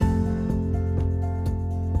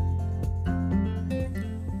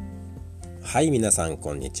はい、皆さん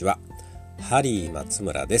こんにちは。ハリー松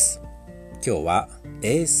村です。今日は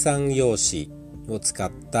A3 用紙を使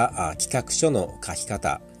った企画書の書き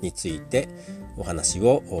方についてお話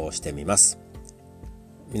をしてみます。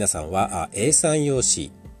皆さんは A3 用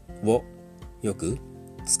紙をよく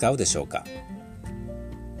使うでしょうか？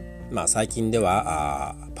最近で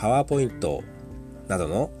はパワーポイントなど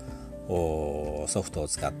のソフトを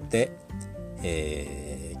使って、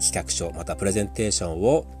企画書またプレゼンテーション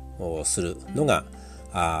をするのが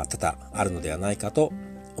多々あるのではないかと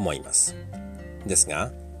思います。です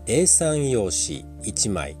が A3 用紙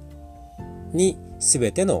1枚に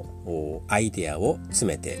全てのアイデアを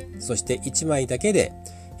詰めて、そして1枚だけで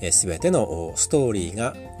全てのストーリー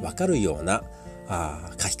がわかるような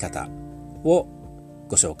書き方を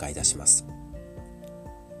ご紹介いたします。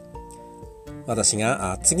私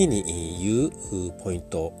が次に言うポイン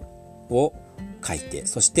トを書いて、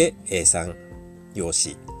そして A3 用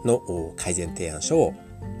紙の改善提案書を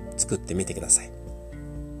作ってみてください。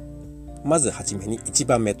まずはじめに1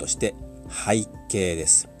番目として背景で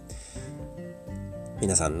す。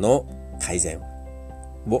皆さんの改善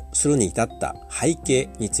をするに至った背景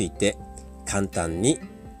について簡単に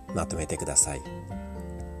まとめてください。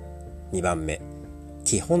2番目、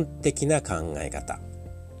基本的な考え方。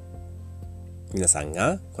皆さん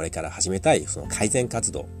がこれから始めたいその改善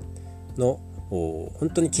活動の本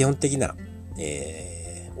当に基本的な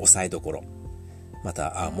押さえどころ、ま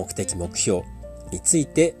た目的目標につい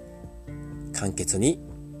て簡潔に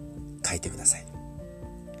書いてください。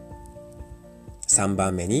3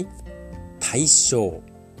番目に対象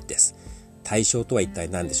です。対象とは一体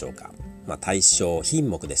何でしょうか？対象品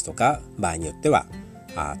目ですとか、場合によっては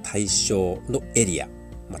対象のエリア、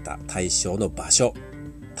また対象の場所、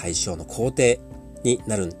対象の工程に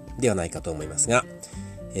なるんではないかと思いますが、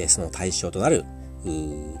その対象となる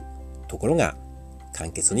ところが簡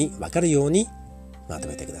潔に分かるようにまと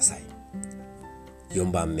めてください。4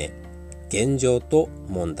番目、現状と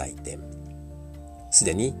問題点。す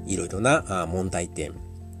でにいろいろな問題点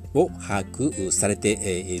を把握されて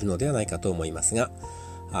いるのではないかと思いますが、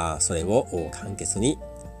それを簡潔に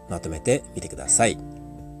まとめてみてください。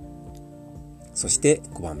そして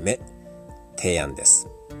5番目、提案です。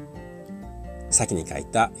先に書い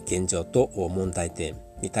た現状と問題点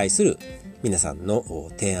に対する皆さんの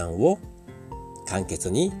提案を簡潔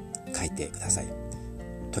に書いてください。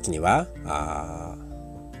時には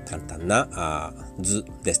簡単な図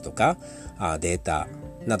ですとかデータ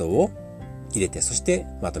などを入れて、そして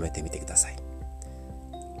まとめてみてください。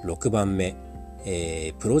6番目、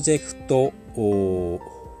プロジェクト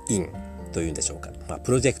インというんでしょうか、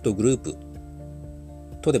プロジェクトグループ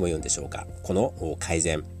とでも言うんでしょうか。この改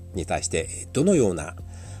善に対してどのような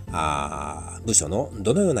部署の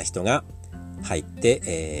どのような人が入っ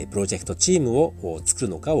て、プロジェクトチームを作る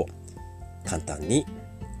のかを簡単に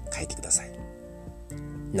書いてください。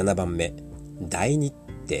7番目、大日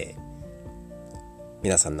程。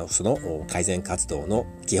皆さんのその改善活動の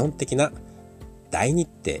基本的な大日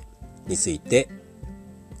程について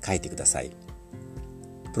書いてください。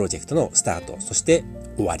プロジェクトのスタート、そして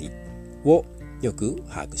終わりをよく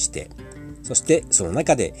把握して、そしてその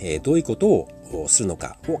中でどういうことをするの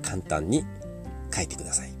かを簡単に書いてく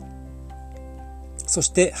ださい。そし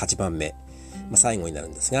て8番目、最後になる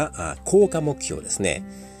んですが、効果目標ですね。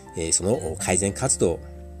その改善活動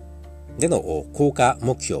での効果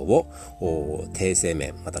目標を定性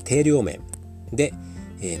面また定量面で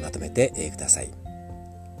まとめてください。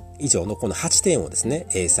以上のこの8点をですね、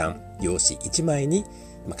A3 用紙1枚に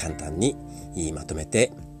簡単にまとめ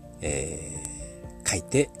て書い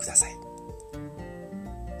てください。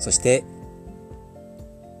そして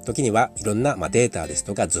時にはいろんなデータです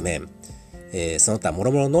とか図面、その他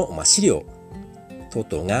諸々の資料等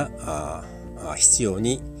々が必要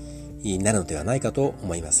になるのではないかと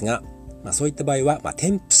思いますが、そういった場合は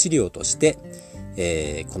添付資料として、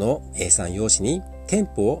この A3 用紙に添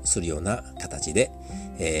付をするような形で、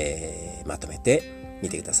まとめてみ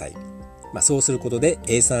てください。そうすることで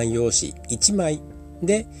A3 用紙1枚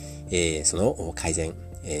で、その改善、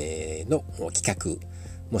の企画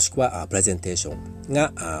もしくはプレゼンテーション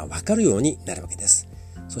が分かるようになるわけです。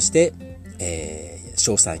そして、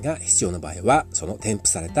詳細が必要な場合はその添付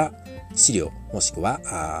された資料もしく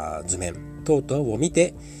は図面等々を見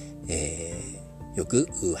て、よく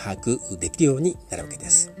把握できるようになるわけで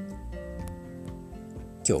す。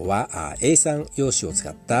今日はA3 用紙を使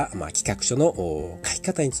った企画書の書き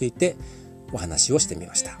方についてお話をしてみ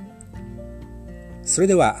ました。それ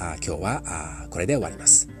では今日はこれで終わりま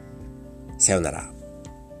す。さようなら。